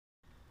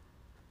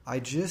I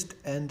just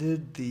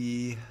ended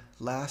the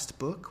last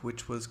book,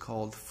 which was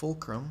called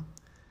Fulcrum.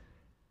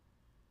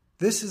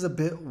 This is a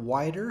bit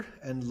wider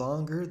and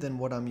longer than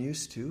what I'm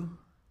used to.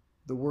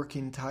 The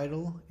working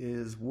title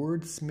is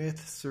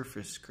Wordsmith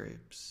Surface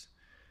Scrapes.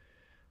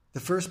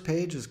 The first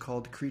page is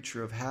called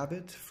Creature of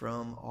Habit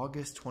from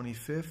August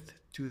 25th,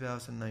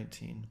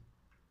 2019.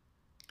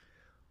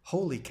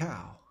 Holy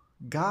cow,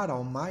 God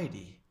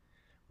Almighty,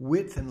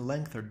 width and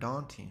length are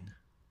daunting.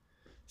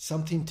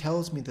 Something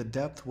tells me the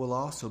depth will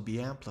also be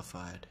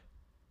amplified.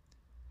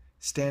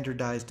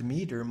 Standardized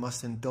meter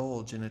must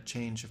indulge in a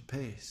change of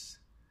pace.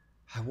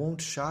 I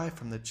won't shy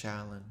from the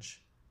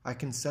challenge. I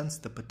can sense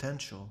the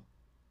potential.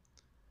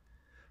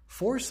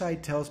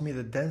 Foresight tells me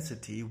the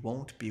density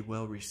won't be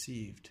well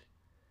received.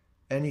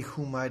 Any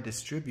whom I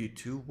distribute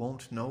to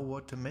won't know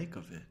what to make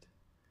of it.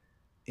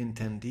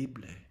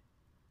 Intendible.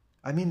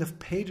 I mean, the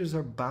pages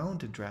are bound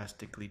to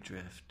drastically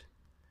drift.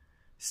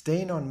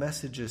 Staying on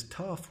message is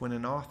tough when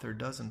an author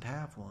doesn't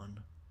have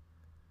one.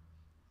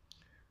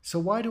 So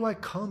why do I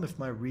come if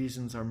my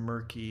reasons are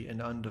murky and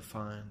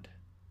undefined?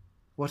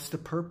 What's the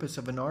purpose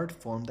of an art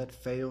form that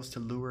fails to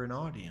lure an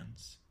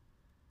audience?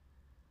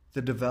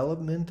 The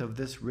development of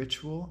this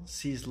ritual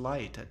sees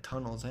light at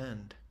tunnel's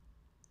end.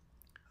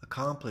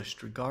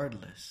 Accomplished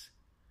regardless,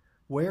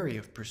 wary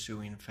of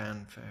pursuing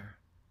fanfare.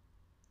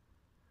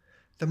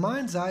 The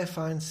mind's eye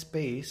finds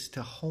space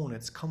to hone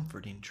its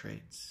comforting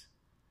traits.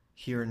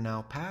 Here and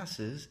now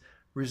passes,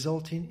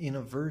 resulting in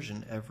a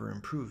version ever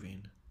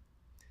improving.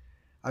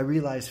 I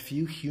realize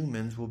few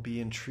humans will be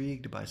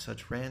intrigued by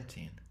such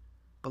ranting,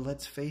 but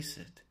let's face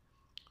it,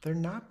 they're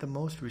not the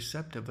most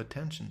receptive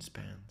attention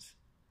spans.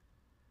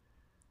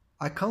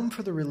 I come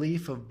for the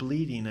relief of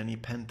bleeding any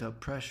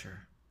pent-up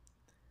pressure.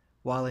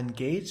 While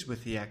engaged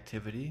with the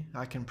activity,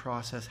 I can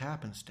process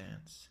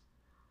happenstance.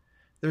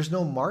 There's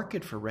no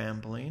market for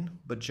rambling,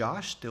 but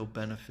Josh still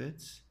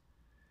benefits.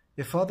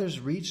 If others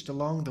reached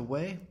along the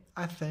way,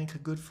 I thank a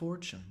good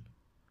fortune.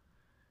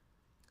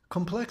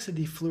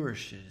 Complexity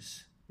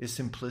flourishes. Is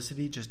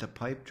simplicity just a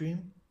pipe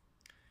dream?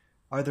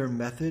 Are there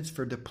methods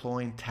for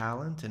deploying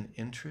talent and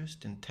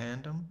interest in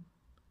tandem?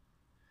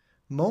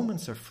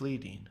 Moments are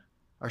fleeting.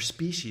 Our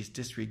species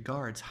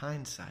disregards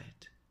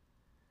hindsight.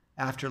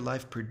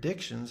 Afterlife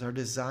predictions are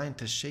designed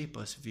to shape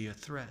us via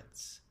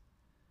threats.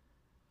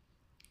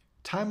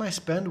 Time I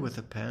spend with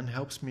a pen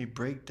helps me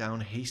break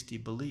down hasty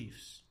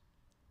beliefs.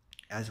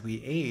 As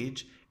we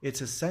age,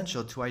 it's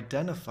essential to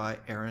identify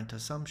errant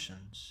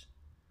assumptions.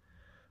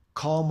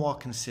 Calm while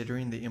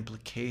considering the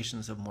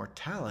implications of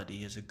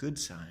mortality is a good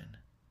sign.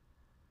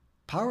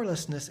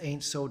 Powerlessness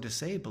ain't so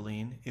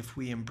disabling if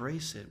we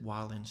embrace it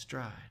while in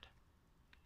stride.